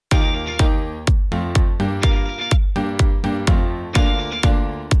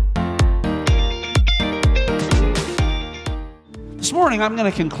morning, I'm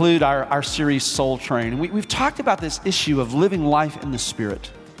going to conclude our series, Soul Train. We've talked about this issue of living life in the Spirit.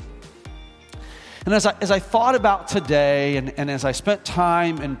 And as I thought about today, and as I spent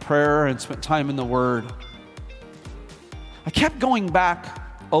time in prayer and spent time in the Word, I kept going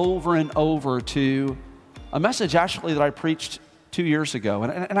back over and over to a message actually that I preached 2 years ago.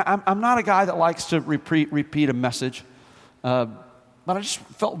 And I'm not a guy that likes to repeat a message, but I just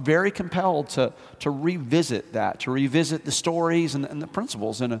felt very compelled to revisit that, to revisit the stories and the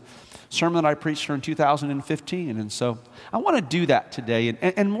principles in a sermon that I preached here in 2015. And so I want to do that today.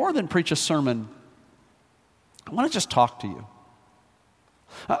 And more than preach a sermon, I want to just talk to you.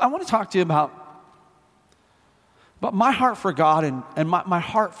 I want to talk to you about my heart for God and my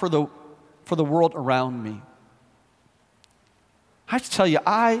heart for the world around me. I have to tell you,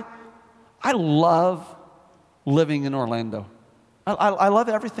 I love living in Orlando. I love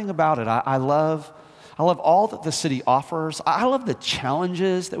everything about it. I love all that the city offers. I love the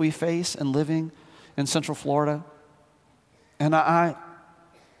challenges that we face in living in Central Florida. And I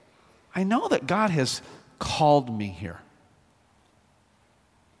know that God has called me here.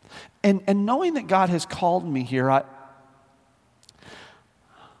 And knowing that God has called me here, I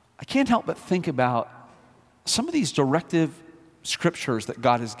can't help but think about some of these directive scriptures that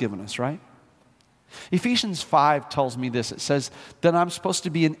God has given us, right? Ephesians 5 tells me this. It says that I'm supposed to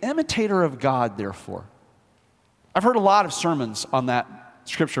be an imitator of God, therefore. I've heard a lot of sermons on that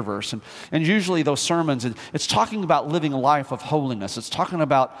scripture verse, and usually those sermons, it's talking about living a life of holiness. It's talking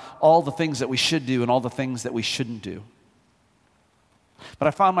about all the things that we should do and all the things that we shouldn't do. But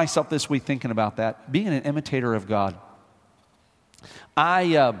I found myself this week thinking about that, being an imitator of God.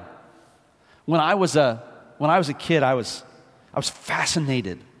 When I was a kid, I was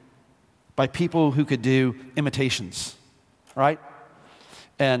fascinated by people who could do imitations, right?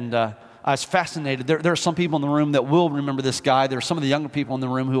 And I was fascinated. There are some people in the room that will remember this guy. There are some of the younger people in the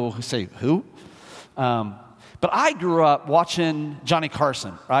room who will say, who? But I grew up watching Johnny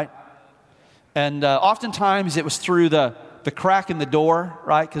Carson, right? And oftentimes it was through the crack in the door,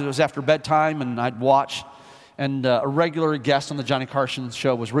 right? Because it was after bedtime and I'd watch. And a regular guest on the Johnny Carson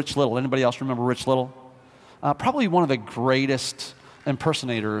show was Rich Little. Anybody else remember Rich Little? Probably one of the greatest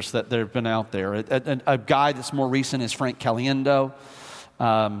impersonators that there have been out there. A guy that's more recent is Frank Caliendo.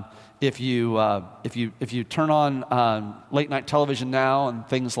 If you turn on late night television now and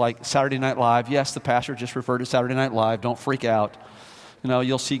things like Saturday Night Live, yes, the pastor just referred to Saturday Night Live. Don't freak out. You know,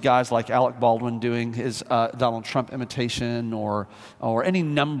 you'll see guys like Alec Baldwin doing his Donald Trump imitation or any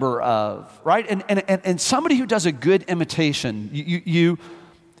number of, right? And somebody who does a good imitation,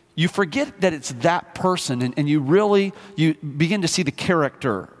 you forget that it's that person, and you begin to see the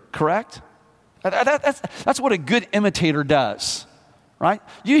character, correct? That's what a good imitator does, right?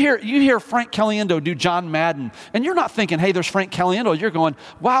 You hear Frank Caliendo do John Madden, and you're not thinking, hey, there's Frank Caliendo. You're going,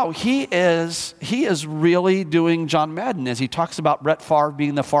 wow, he is really doing John Madden as he talks about Brett Favre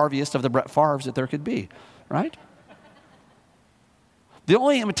being the Favriest of the Brett Favres that there could be, right? The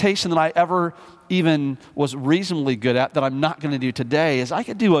only imitation that I ever even was reasonably good at that I'm not going to do today is I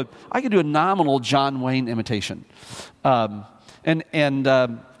could do a nominal John Wayne imitation, and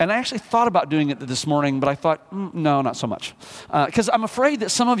I actually thought about doing it this morning, but I thought no, not so much, because I'm afraid that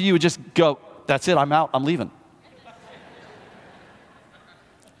some of you would just go, that's it, I'm out, I'm leaving.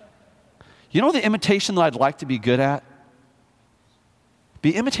 You know the imitation that I'd like to be good at?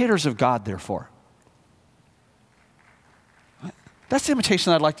 Be imitators of God, therefore. That's the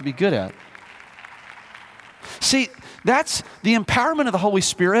imitation that I'd like to be good at. See, that's the empowerment of the Holy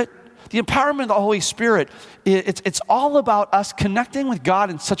Spirit. The empowerment of the Holy Spirit, it's all about us connecting with God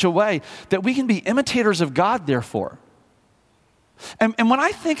in such a way that we can be imitators of God, therefore. And when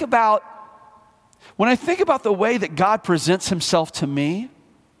I think about the way that God presents himself to me,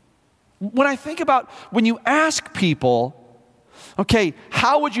 when I think about when you ask people, okay,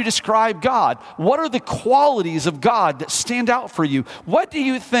 how would you describe God? What are the qualities of God that stand out for you? What do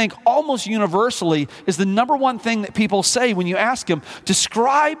you think almost universally is the number one thing that people say when you ask them,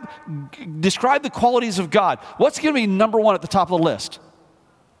 describe the qualities of God? What's going to be number one at the top of the list?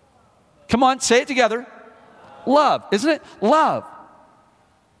 Come on, say it together. Love, isn't it? Love.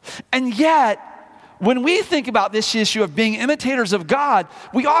 And yet, when we think about this issue of being imitators of God,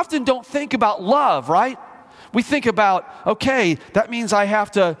 we often don't think about love, right? We think about, okay, that means I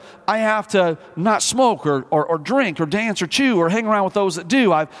have to not smoke or drink or dance or chew or hang around with those that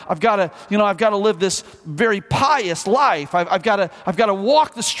do. I've got to live this very pious life. I've got to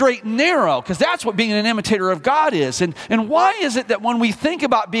walk the straight and narrow, because that's what being an imitator of God is. And why is it that when we think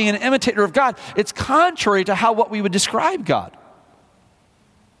about being an imitator of God, it's contrary to what we would describe God?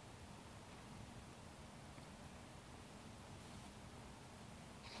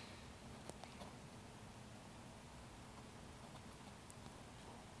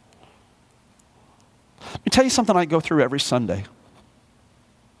 tell you something I go through every Sunday.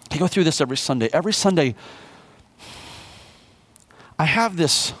 I go through this every Sunday. Every Sunday, I have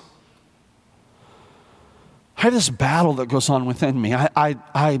this battle that goes on within me. I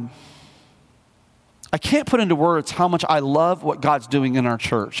can't put into words how much I love what God's doing in our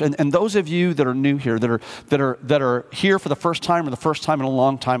church. And those of you that are new here, that are here for the first time or the first time in a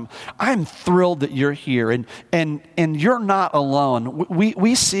long time, I'm thrilled that you're here. And you're not alone.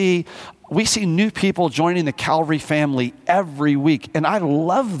 We see new people joining the Calvary family every week, and I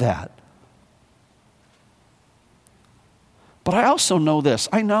love that. But I also know this.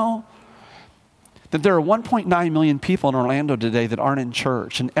 I know that there are 1.9 million people in Orlando today that aren't in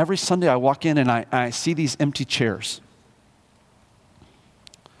church. And every Sunday I walk in and I see these empty chairs.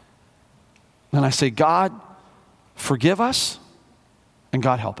 And I say, God, forgive us and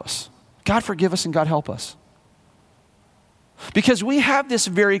God help us. God, forgive us and God help us. Because we have this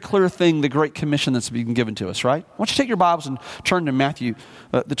very clear thing, the Great Commission that's been given to us, right? Why don't you take your Bibles and turn to Matthew,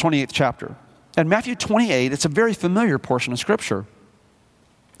 the 28th chapter. And Matthew 28, it's a very familiar portion of Scripture.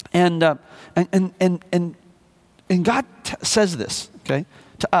 And God says this, okay,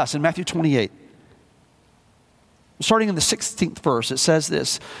 to us in Matthew 28. Starting in the 16th verse, it says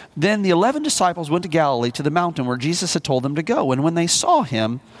this. Then the 11 disciples went to Galilee to the mountain where Jesus had told them to go. And when they saw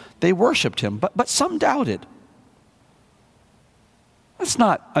him, they worshiped him. But some doubted. That's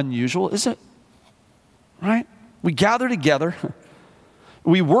not unusual, is it? Right? We gather together.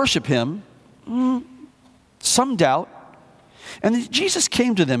 We worship him. Some doubt. And Jesus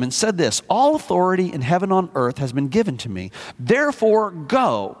came to them and said this, all authority in heaven and on earth has been given to me. Therefore,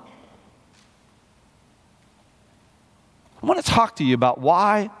 go. I want to talk to you about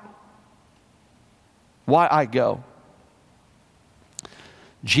why I go.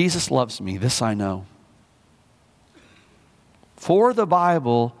 Jesus loves me, this I know. For the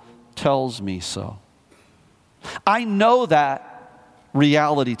Bible tells me so. I know that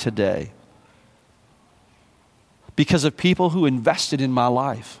reality today because of people who invested in my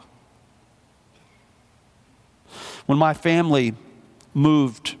life. When my family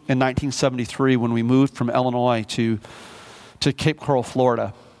moved in 1973, when we moved from Illinois to Cape Coral,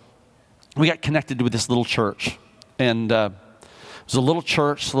 Florida, we got connected with this little church. And it was a little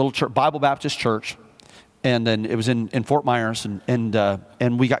church, Bible Baptist church. And then it was in Fort Myers.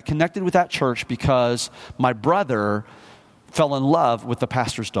 And we got connected with that church because my brother fell in love with the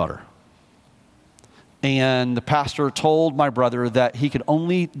pastor's daughter. And the pastor told my brother that he could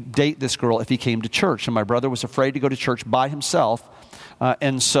only date this girl if he came to church. And my brother was afraid to go to church by himself.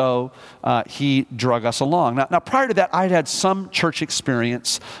 And so he drug us along. Now, prior to that, I'd had some church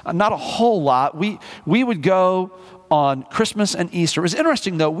experience, not a whole lot. We would go on Christmas and Easter. It was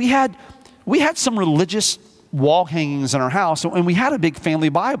interesting, though. We had some religious wall hangings in our house, and we had a big family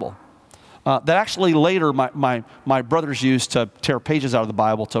Bible. That actually later my brothers used to tear pages out of the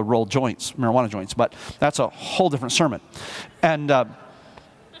Bible to roll joints, marijuana joints, but that's a whole different sermon. And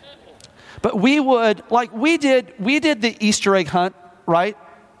but we did the Easter egg hunt, right?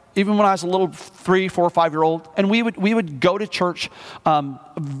 Even when I was a little 3, 4, 5-year-old, and we would go to church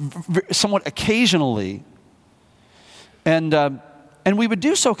somewhat occasionally, and we would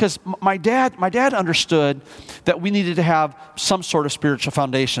do so because my dad understood that we needed to have some sort of spiritual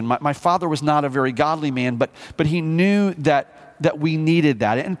foundation. My father was not a very godly man, but he knew that we needed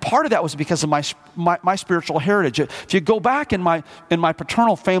that. And part of that was because of my spiritual heritage. If you go back in my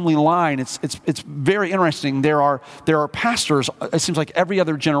paternal family line, it's very interesting. There are pastors. It seems like every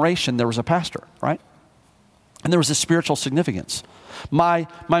other generation there was a pastor, right? And there was a spiritual significance. My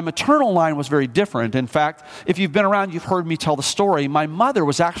maternal line was very different. In fact, if you've been around, you've heard me tell the story. My mother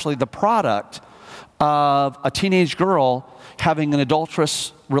was actually the product of a teenage girl having an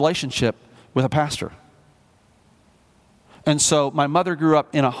adulterous relationship with a pastor. And so my mother grew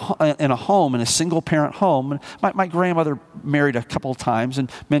up in a home, in a single-parent home. My grandmother married a couple of times,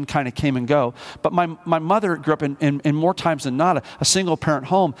 and men kind of came and go. But my mother grew up in more times than not, a single-parent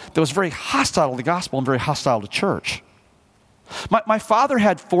home that was very hostile to the gospel and very hostile to church. My father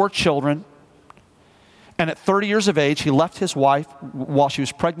had 4 children, and at 30 years of age, he left his wife while she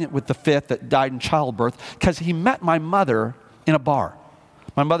was pregnant with the 5th that died in childbirth because he met my mother in a bar.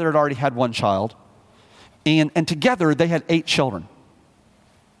 My mother had already had 1 child. And together, they had 8 children.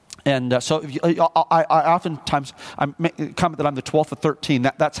 And so I oftentimes comment that I'm the 12th of 13.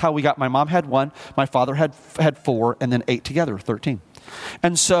 That's how we got. My mom had 1, my father had 4, and then 8 together, 13.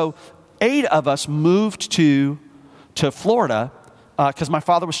 And so 8 of us moved to Florida because my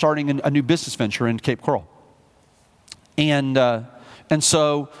father was starting a new business venture in Cape Coral. And And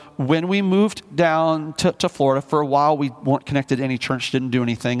so when we moved down to Florida, for a while we weren't connected to any church, didn't do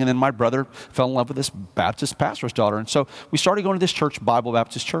anything. And then my brother fell in love with this Baptist pastor's daughter. And so we started going to this church, Bible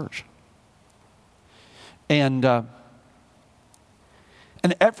Baptist Church. And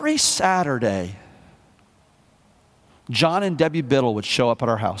every Saturday, John and Debbie Biddle would show up at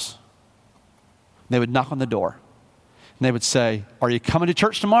our house. They would knock on the door. And they would say, "Are you coming to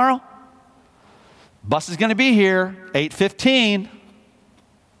church tomorrow? Bus is going to be here, 8:15.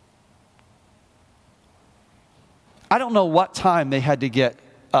 I don't know what time they had to get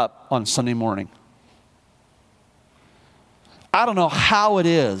up on Sunday morning. I don't know how it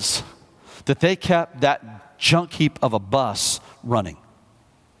is that they kept that junk heap of a bus running.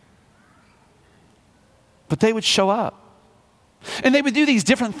 But they would show up. And they would do these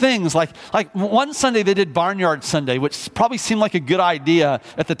different things. Like one Sunday they did Barnyard Sunday, which probably seemed like a good idea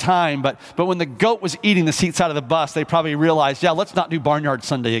at the time. But when the goat was eating the seats out of the bus, they probably realized, yeah, let's not do Barnyard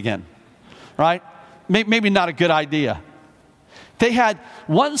Sunday again. Right? Maybe not a good idea. They had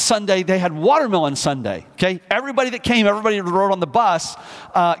one Sunday, they had Watermelon Sunday. Okay? Everybody that came, everybody that rode on the bus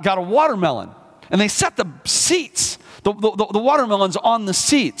got a watermelon. And they set the seats, the watermelons on the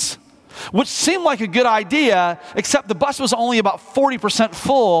seats, which seemed like a good idea, except the bus was only about 40%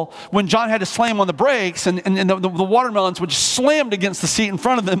 full when John had to slam on the brakes, and the watermelons would just slammed against the seat in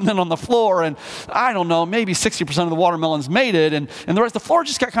front of them and then on the floor, and I don't know, maybe 60% of the watermelons made it, and the rest, the floor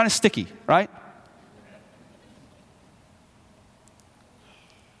just got kind of sticky, right?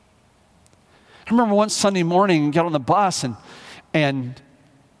 I remember one Sunday morning, got on the bus, and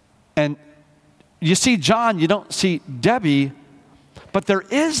you see John, you don't see Debbie, but there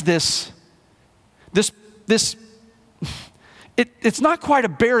is this it's not quite a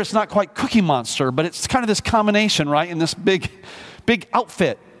bear, it's not quite Cookie Monster, but it's kind of this combination, right, in this big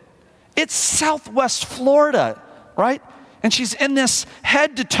outfit. It's Southwest Florida, right? And she's in this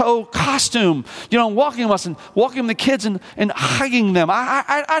head-to-toe costume, walking us and walking the kids and hugging them.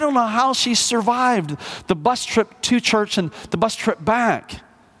 I don't know how she survived the bus trip to church and the bus trip back.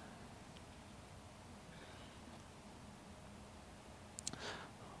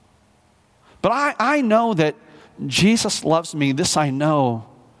 But I know that Jesus loves me. This I know,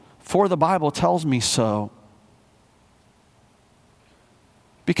 for the Bible tells me so.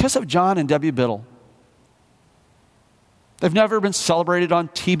 Because of John and Debbie Biddle. They've never been celebrated on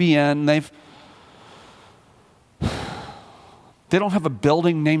TBN. They don't have a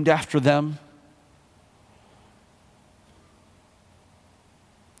building named after them.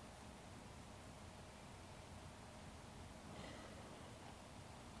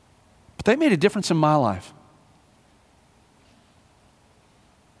 But they made a difference in my life.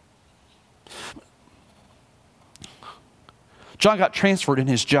 John got transferred in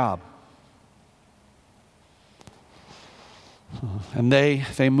his job. And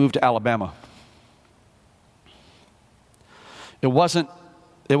they moved to Alabama. It wasn't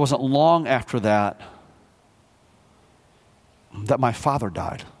long after that my father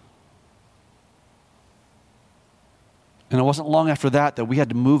died. And it wasn't long after that we had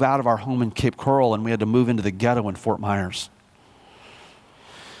to move out of our home in Cape Coral and we had to move into the ghetto in Fort Myers.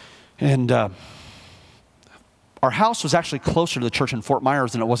 And our house was actually closer to the church in Fort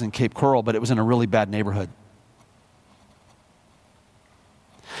Myers than it was in Cape Coral, but it was in a really bad neighborhood.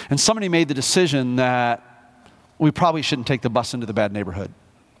 And somebody made the decision that we probably shouldn't take the bus into the bad neighborhood.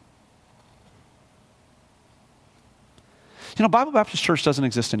 Bible Baptist Church doesn't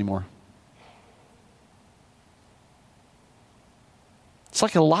exist anymore. It's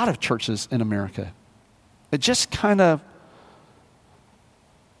like a lot of churches in America. It just kind of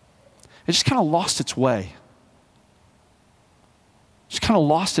lost its way. Just kind of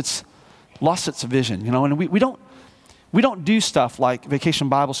lost its vision, and we don't do stuff like Vacation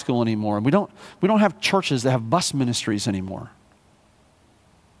Bible School anymore. We don't have churches that have bus ministries anymore.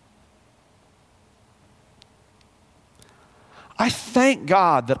 I thank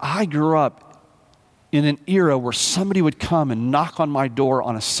God that I grew up in an era where somebody would come and knock on my door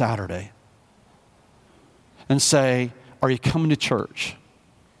on a Saturday and say, "Are you coming to church?"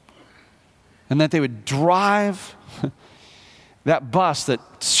 And that they would drive that bus that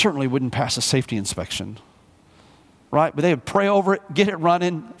certainly wouldn't pass a safety inspection. Right? But they would pray over it, get it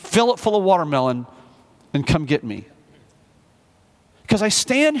running, fill it full of watermelon, and come get me. Because I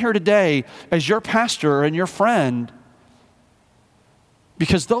stand here today as your pastor and your friend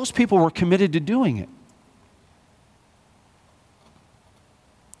because those people were committed to doing it.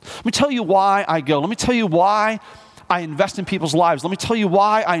 Let me tell you why I go. Let me tell you why I invest in people's lives. Let me tell you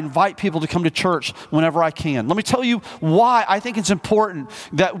why I invite people to come to church whenever I can. Let me tell you why I think it's important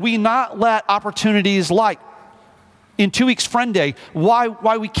that we not let opportunities like in 2 weeks Friend Day,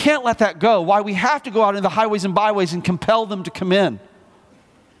 why we can't let that go, why we have to go out into the highways and byways and compel them to come in.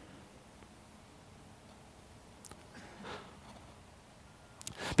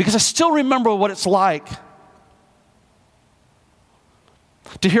 Because I still remember what it's like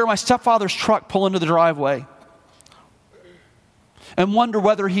to hear my stepfather's truck pull into the driveway and wonder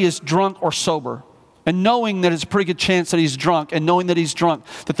whether he is drunk or sober. And knowing that it's a pretty good chance that he's drunk, and knowing that he's drunk,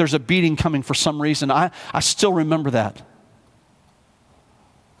 that there's a beating coming for some reason. I still remember that.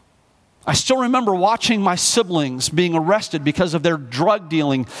 I still remember watching my siblings being arrested because of their drug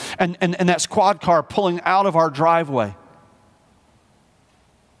dealing and that squad car pulling out of our driveway.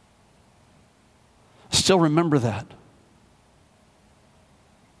 I still remember that.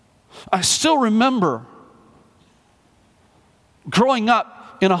 I still remember growing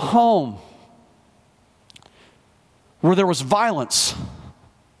up in a home where there was violence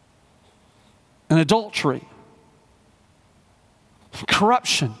and adultery,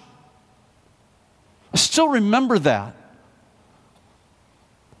 corruption. I still remember that.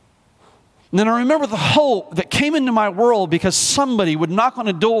 And then I remember the hope that came into my world because somebody would knock on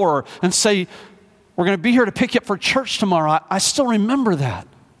a door and say, we're going to be here to pick you up for church tomorrow. I still remember that.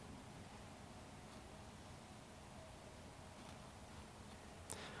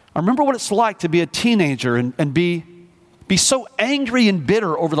 I remember what it's like to be a teenager and be so angry and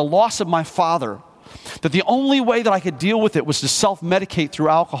bitter over the loss of my father that the only way that I could deal with it was to self-medicate through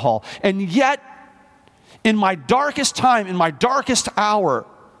alcohol. And yet, in my darkest time, in my darkest hour,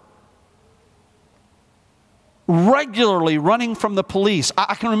 regularly running from the police.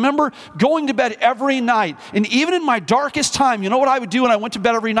 I can remember going to bed every night, and even in my darkest time, you know what I would do when I went to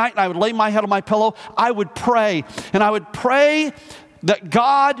bed every night and I would lay my head on my pillow? I would pray, and I would pray that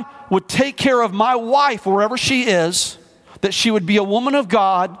God would take care of my wife wherever she is, that she would be a woman of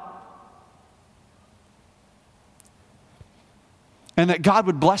God, and that God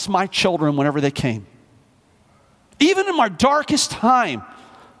would bless my children whenever they came. Even in my darkest time.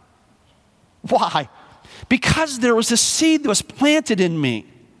 Why? Because there was a seed that was planted in me.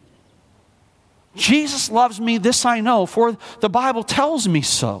 Jesus loves me, this I know, for the Bible tells me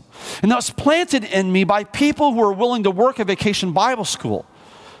so. And that was planted in me by people who were willing to work at Vacation Bible School.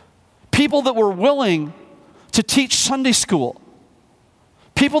 People that were willing to teach Sunday school.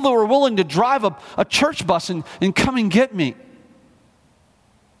 People that were willing to drive a church bus and come and get me.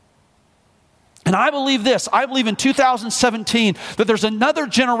 And I believe this, I believe in 2017 that there's another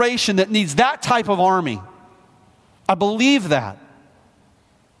generation that needs that type of army. I believe that.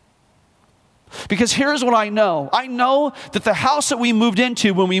 Because here's what I know. I know that the house that we moved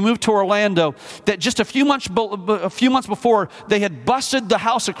into when we moved to Orlando, that just a few months before, they had busted the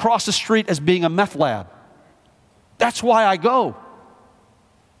house across the street as being a meth lab. That's why I go.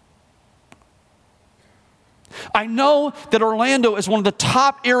 I know that Orlando is one of the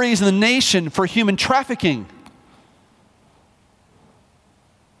top areas in the nation for human trafficking,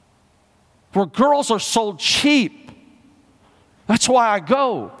 where girls are sold cheap. That's why I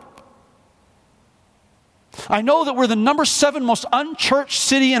go. I know that we're the number 7 most unchurched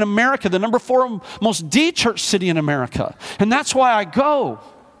city in America, the number 4 most de-churched city in America, and that's why I go.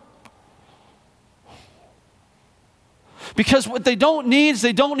 Because what they don't need is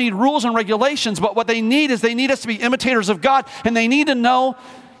they don't need rules and regulations, but what they need is they need us to be imitators of God, and they need to know,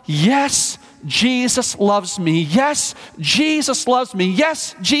 yes, Jesus loves me. Yes, Jesus loves me.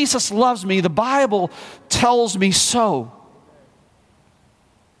 Yes, Jesus loves me. The Bible tells me so.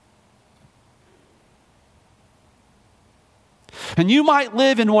 And you might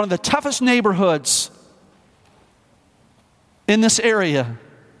live in one of the toughest neighborhoods in this area,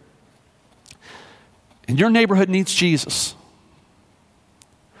 and your neighborhood needs Jesus.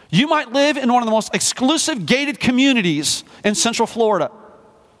 You might live in one of the most exclusive gated communities in Central Florida.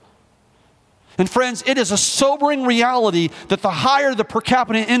 And friends, it is a sobering reality that the higher the per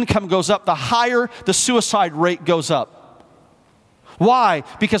capita income goes up, the higher the suicide rate goes up. Why?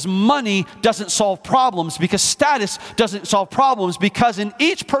 Because money doesn't solve problems, because status doesn't solve problems, because in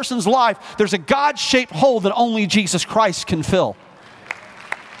each person's life, there's a God-shaped hole that only Jesus Christ can fill.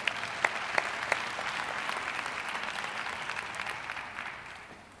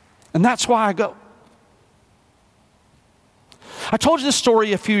 And that's why I go. I told you this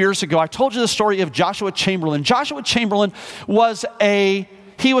story a few years ago. I told you the story of Joshua Chamberlain. Joshua Chamberlain was a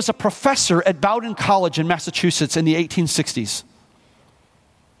professor at Bowdoin College in Massachusetts in the 1860s.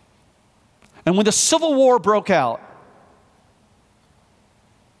 And when the Civil War broke out,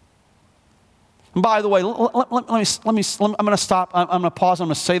 and by the way, let me, I'm going to stop. I'm going to pause. I'm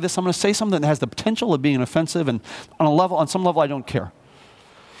going to say this. I'm going to say something that has the potential of being offensive, and on some level, I don't care.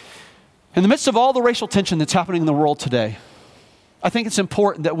 In the midst of all the racial tension that's happening in the world today, I think it's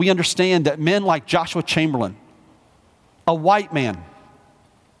important that we understand that men like Joshua Chamberlain, a white man,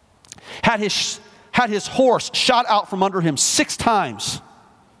 had his horse shot out from under him 6 times,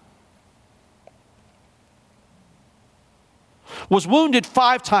 was wounded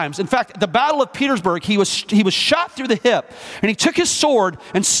 5 times. In fact, at the Battle of Petersburg, he was shot through the hip, and he took his sword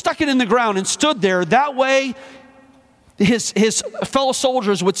and stuck it in the ground and stood there. That way, his fellow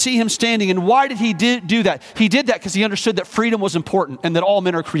soldiers would see him standing. And why did he do that? He did that because he understood that freedom was important and that all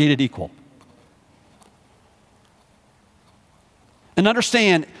men are created equal. And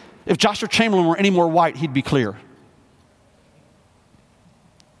understand, if Joshua Chamberlain were any more white, he'd be clear.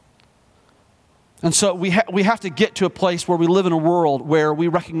 And so we have to get to a place where we live in a world where we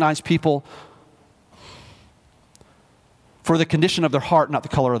recognize people for the condition of their heart, not the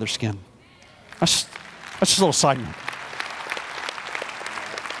color of their skin. That's just a little side note.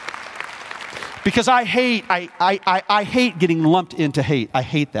 Because I hate getting lumped into hate. I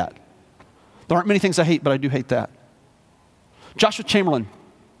hate that. There aren't many things I hate, but I do hate that. Joshua Chamberlain,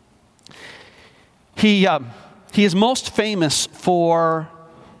 he is most famous for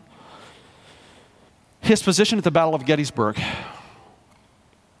his position at the Battle of Gettysburg.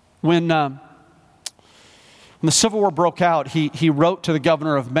 When the Civil War broke out, he wrote to the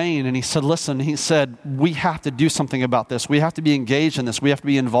governor of Maine and he said, listen, he said, we have to do something about this. We have to be engaged in this. We have to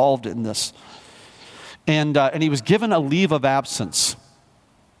be involved in this. And he was given a leave of absence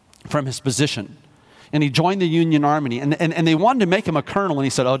from his position. And he joined the Union Army. And they wanted to make him a colonel. And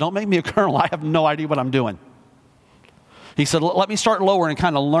he said, oh, don't make me a colonel. I have no idea what I'm doing. He said, let me start lower and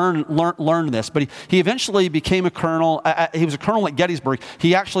kind of learn this. But he eventually became a colonel. He was a colonel at Gettysburg.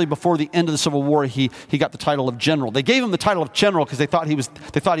 He actually, before the end of the Civil War, he got the title of general. They gave him the title of general because they thought he was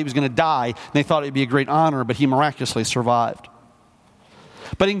going to die. And they thought it would be a great honor, but he miraculously survived.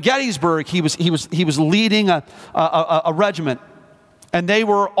 But in Gettysburg, he was leading a regiment, and they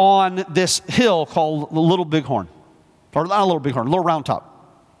were on this hill called the Little Bighorn, or not Little Bighorn, Little Round Top.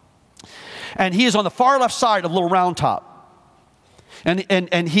 And he is on the far left side of Little Round Top.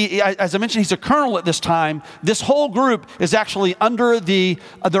 And he, as I mentioned, he's a colonel at this time. This whole group is actually under the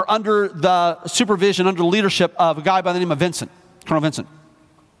supervision, under the leadership of a guy by the name of Vincent, Colonel Vincent.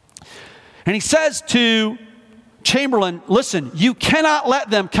 And he says to Chamberlain, listen, you cannot let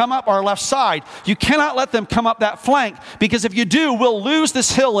them come up our left side. You cannot let them come up that flank, because if you do, we'll lose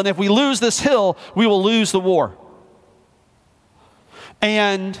this hill. And if we lose this hill, we will lose the war.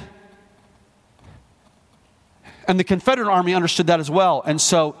 And the Confederate Army understood that as well. And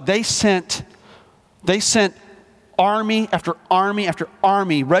so they sent army after army after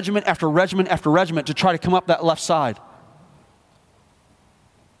army, regiment after regiment after regiment to try to come up that left side.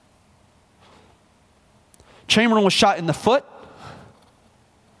 Chamberlain was shot in the foot.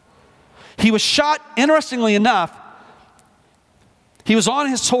 He was shot, interestingly enough, he was on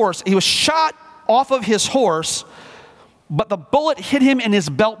his horse. He was shot off of his horse, but the bullet hit him in his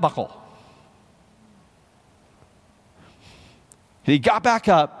belt buckle. And he got back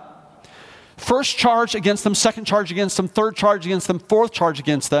up. First charge against them, second charge against them, third charge against them, fourth charge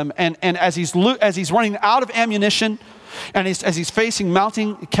against them. And as he's running out of ammunition, and as he's facing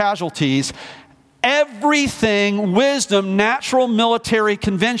mounting casualties, everything wisdom, natural military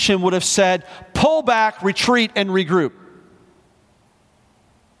convention would have said, pull back, retreat, and regroup.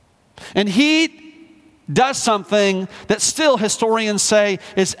 And he does something that still historians say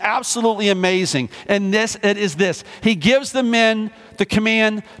is absolutely amazing. And it is this. He gives the men the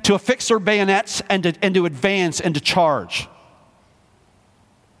command to affix their bayonets and to advance and to charge.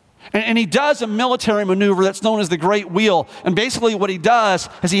 And he does a military maneuver that's known as the Great Wheel. And basically what he does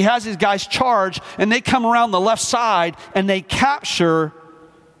is he has his guys charge, and they come around the left side and they capture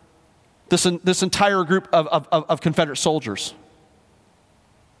this entire group of Confederate soldiers.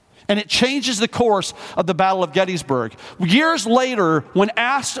 And it changes the course of the Battle of Gettysburg. Years later, when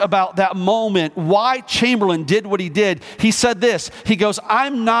asked about that moment, why Chamberlain did what he did, he said this. He goes,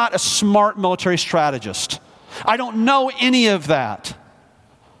 I'm not a smart military strategist. I don't know any of that.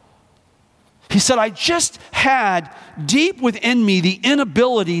 He said, I just had deep within me the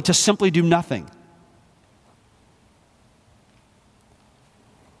inability to simply do nothing.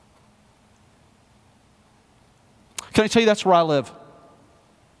 Can I tell you that's where I live?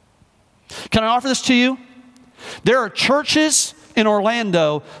 Can I offer this to you? There are churches in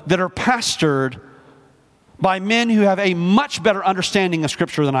Orlando that are pastored by men who have a much better understanding of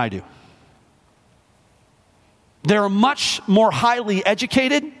Scripture than I do. They're much more highly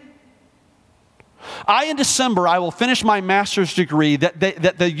educated. In December, I will finish my master's degree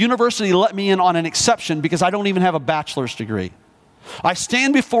that the university let me in on an exception because I don't even have a bachelor's degree. I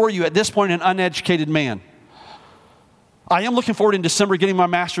stand before you at this point an uneducated man. I am looking forward in December getting my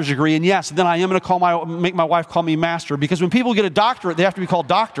master's degree, and yes, then I am going to make my wife call me master, because when people get a doctorate, they have to be called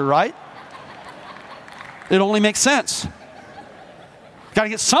doctor, right? It only makes sense. Got to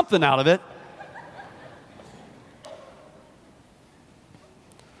get something out of it.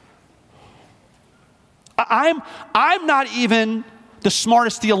 I'm not even the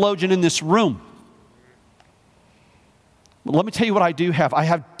smartest theologian in this room. But let me tell you what I do have. I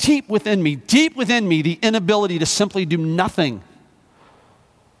have deep within me, the inability to simply do nothing.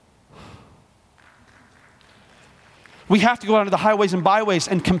 We have to go out into the highways and byways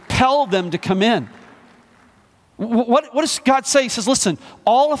and compel them to come in. What does God say? He says, listen,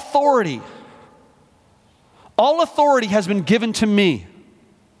 all authority has been given to me.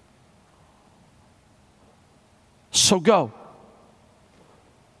 So go.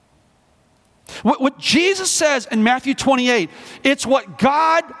 What Jesus says in Matthew 28, it's what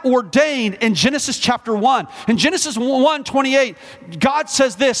God ordained in Genesis chapter 1. In Genesis 1:28, God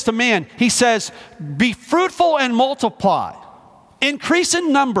says this to man. He says, be fruitful and multiply, increase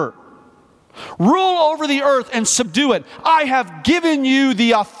in number, rule over the earth and subdue it. I have given you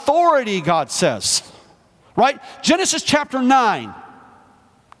the authority, God says. Right? Genesis chapter 9.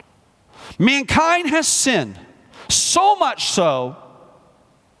 Mankind has sinned, so much so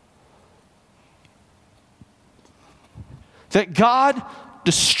that God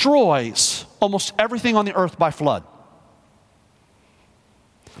destroys almost everything on the earth by flood.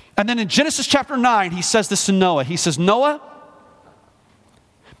 And then in Genesis chapter 9, he says this to Noah. He says, Noah,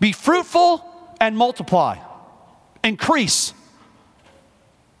 be fruitful and multiply, increase.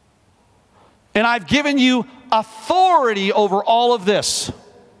 And I've given you authority over all of this.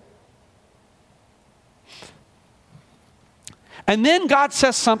 And then God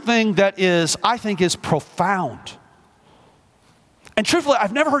says something that I think is profound. And truthfully,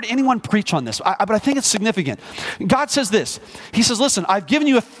 I've never heard anyone preach on this, but I think it's significant. God says this. He says, listen, I've given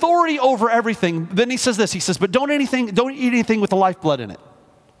you authority over everything. Then he says this. He says, but don't eat anything with the lifeblood in it.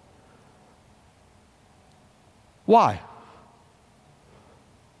 Why?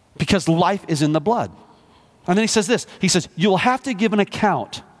 Because life is in the blood. And then he says this. He says, you'll have to give an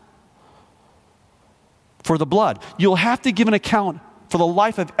account for the blood. You'll have to give an account for the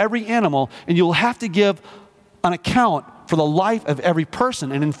life of every animal, and you'll have to give an account for the life of every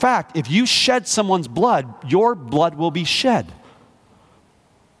person. And in fact, if you shed someone's blood, your blood will be shed.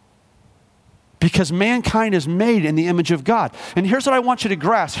 Because mankind is made in the image of God. And here's what I want you to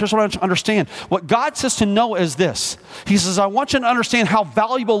grasp. Here's what I want you to understand. What God says to Noah is this. He says, I want you to understand how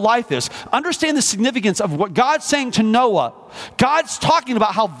valuable life is. Understand the significance of what God's saying to Noah. God's talking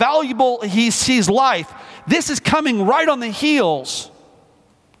about how valuable he sees life. This is coming right on the heels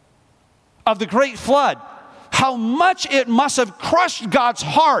of the great flood. How much it must have crushed God's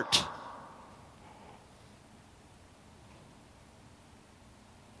heart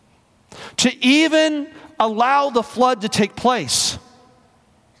to even allow the flood to take place.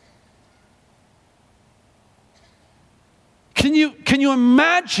 Can you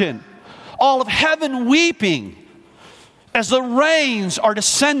imagine all of heaven weeping as the rains are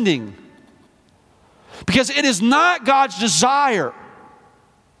descending? Because it is not God's desire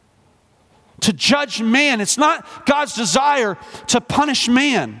to judge man. It's not God's desire to punish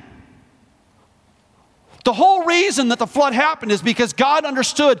man. The whole reason that the flood happened is because God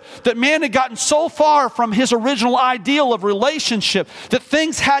understood that man had gotten so far from his original ideal of relationship that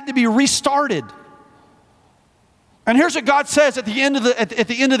things had to be restarted. And here's what God says at the end of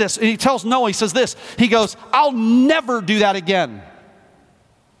this. And he tells Noah, he says this. He goes, I'll never do that again.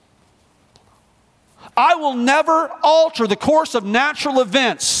 I will never alter the course of natural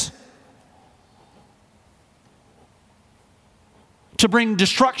events to bring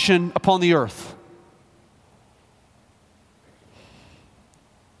destruction upon the earth.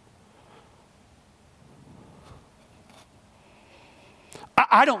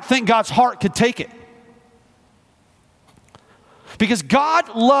 I don't think God's heart could take it. Because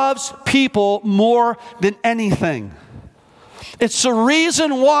God loves people more than anything. It's the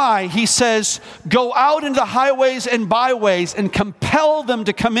reason why he says, go out into the highways and byways and compel them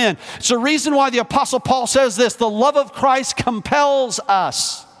to come in. It's the reason why the Apostle Paul says this, the love of Christ compels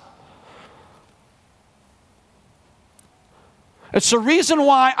us. It's the reason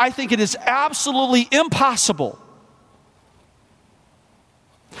why I think it is absolutely impossible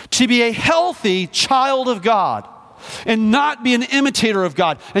to be a healthy child of God and not be an imitator of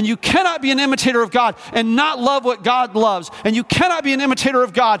God. And you cannot be an imitator of God and not love what God loves. And you cannot be an imitator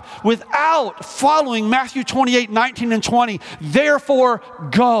of God without following Matthew 28, 19 and 20. Therefore,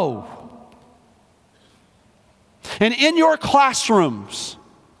 go. And in your classrooms,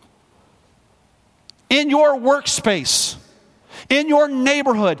 in your workspace, in your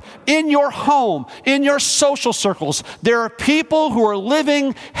neighborhood, in your home, in your social circles, there are people who are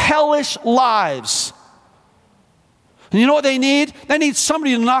living hellish lives. And you know what they need? They need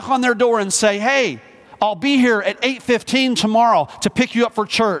somebody to knock on their door and say, hey, I'll be here at 8:15 tomorrow to pick you up for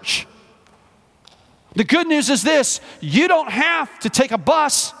church. The good news is this: you don't have to take a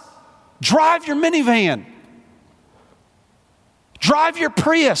bus. Drive your minivan. Drive your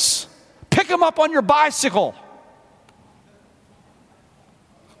Prius. Pick them up on your bicycle.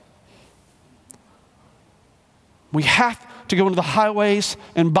 We have to go into the highways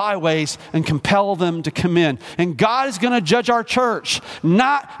and byways and compel them to come in. And God is going to judge our church,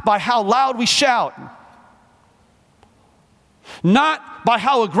 not by how loud we shout, not by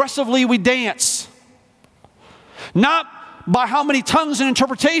how aggressively we dance, not by how many tongues and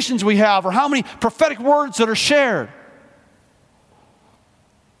interpretations we have or how many prophetic words that are shared.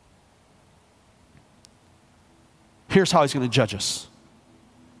 Here's how He's going to judge us.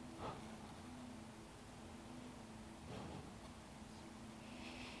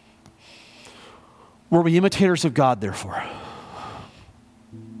 Were we imitators of God, therefore?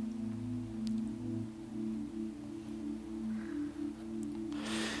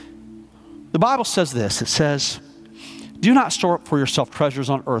 The Bible says this. It says, do not store up for yourself treasures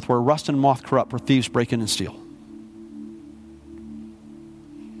on earth where rust and moth corrupt, where thieves break in and steal.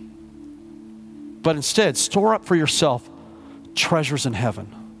 But instead, store up for yourself treasures in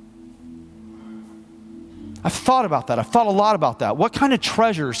heaven. I've thought about that. I've thought a lot about that. What kind of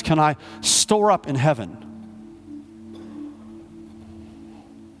treasures can I store up in heaven?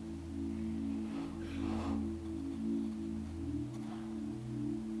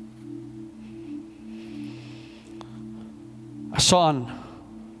 I saw on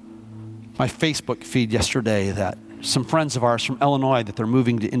my Facebook feed yesterday that some friends of ours from Illinois, that they're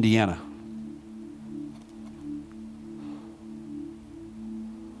moving to Indiana.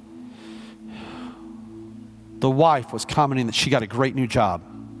 The wife was commenting that she got a great new job.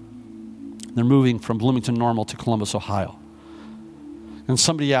 They're moving from Bloomington Normal to Columbus, Ohio. And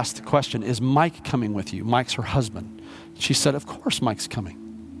somebody asked the question, is Mike coming with you? Mike's her husband. She said, of course Mike's coming.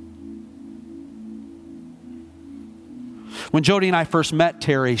 When Jody and I first met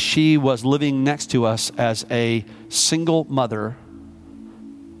Terry, she was living next to us as a single mother,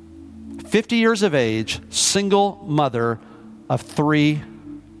 50 years of age, single mother of 3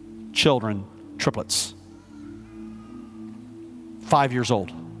 children, triplets. 5 years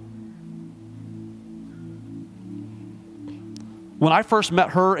old. When I first met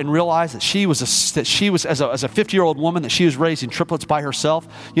her and realized that she was as a 50-year-old woman, that she was raising triplets by herself,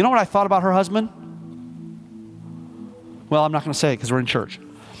 you know what I thought about her husband? Well, I'm not going to say it because we're in church.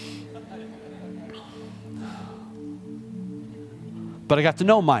 But I got to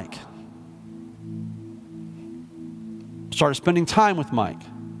know Mike. Started spending time with Mike.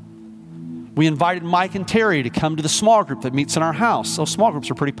 We invited Mike and Terry to come to the small group that meets in our house. Those small groups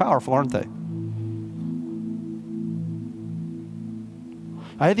are pretty powerful, aren't they?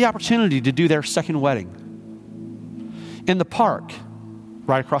 I had the opportunity to do their second wedding in the park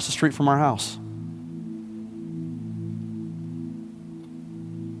right across the street from our house.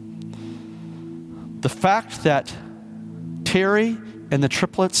 The fact that Terry and the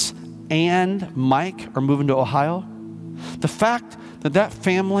triplets and Mike are moving to Ohio, the fact that that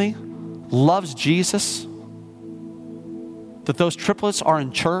family loves Jesus, that those triplets are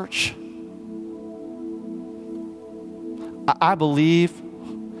in church, I believe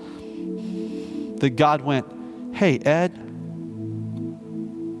that God went, hey, Ed,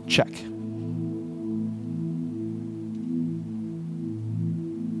 check.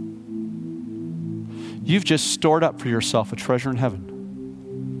 You've just stored up for yourself a treasure in heaven.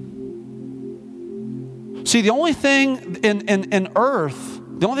 See, the only thing in earth,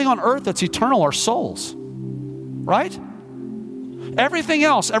 the only thing on earth that's eternal are souls, right? Everything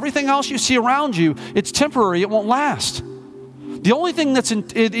else you see around you, it's temporary, it won't last. The only thing that's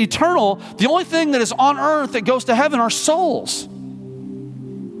eternal, the only thing that is on earth that goes to heaven are souls.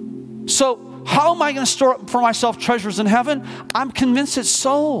 So how am I going to store up for myself treasures in heaven? I'm convinced it's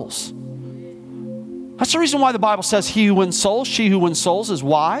souls. That's the reason why the Bible says he who wins souls, she who wins souls is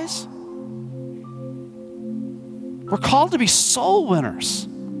wise. We're called to be soul winners.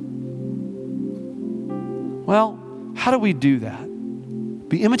 Well, how do we do that?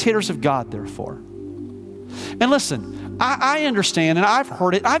 Be imitators of God, therefore. And listen, I understand, and I've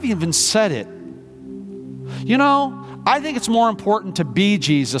heard it, I've even said it. You know, I think it's more important to be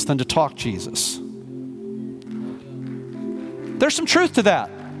Jesus than to talk Jesus. There's some truth to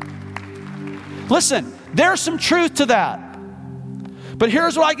that. Listen, There's some truth to that. But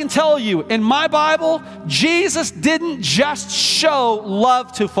here's what I can tell you. In my Bible, Jesus didn't just show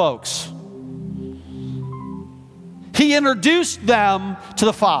love to folks. He introduced them to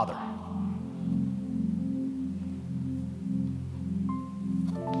the Father.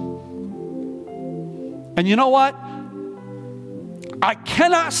 And you know what? I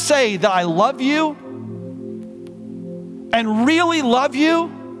cannot say that I love you and really love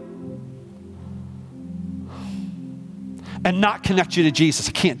you and not connect you to Jesus.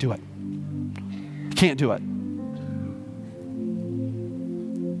 I can't do it. I can't do it.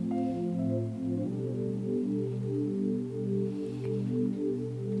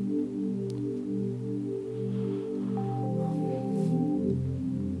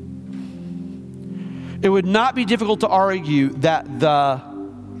 It would not be difficult to argue that the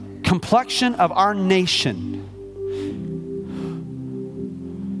complexion of our nation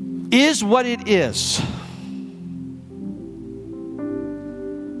is what it is.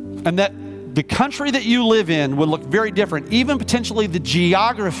 And that the country that you live in would look very different, even potentially the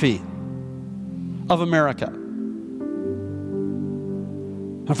geography of America.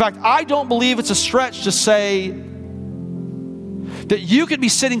 In fact, I don't believe it's a stretch to say that you could be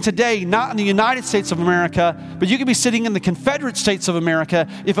sitting today, not in the United States of America, but you could be sitting in the Confederate States of America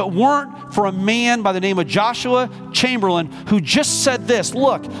if it weren't for a man by the name of Joshua Chamberlain who just said this: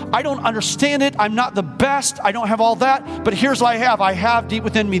 look, I don't understand it. I'm not the best. I don't have all that. But here's what I have. I have deep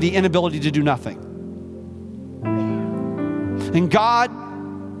within me the inability to do nothing. And God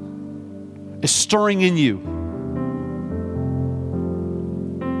is stirring in you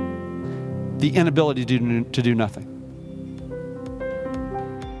the inability to do nothing.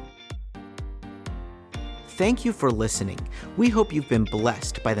 Thank you for listening. We hope you've been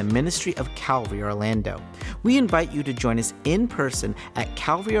blessed by the ministry of Calvary Orlando. We invite you to join us in person at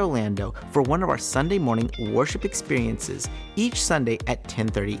Calvary Orlando for one of our Sunday morning worship experiences each Sunday at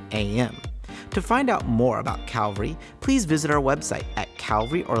 10:30 a.m. To find out more about Calvary, please visit our website at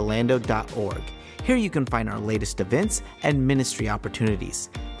calvaryorlando.org. Here you can find our latest events and ministry opportunities.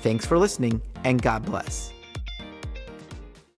 Thanks for listening, and God bless.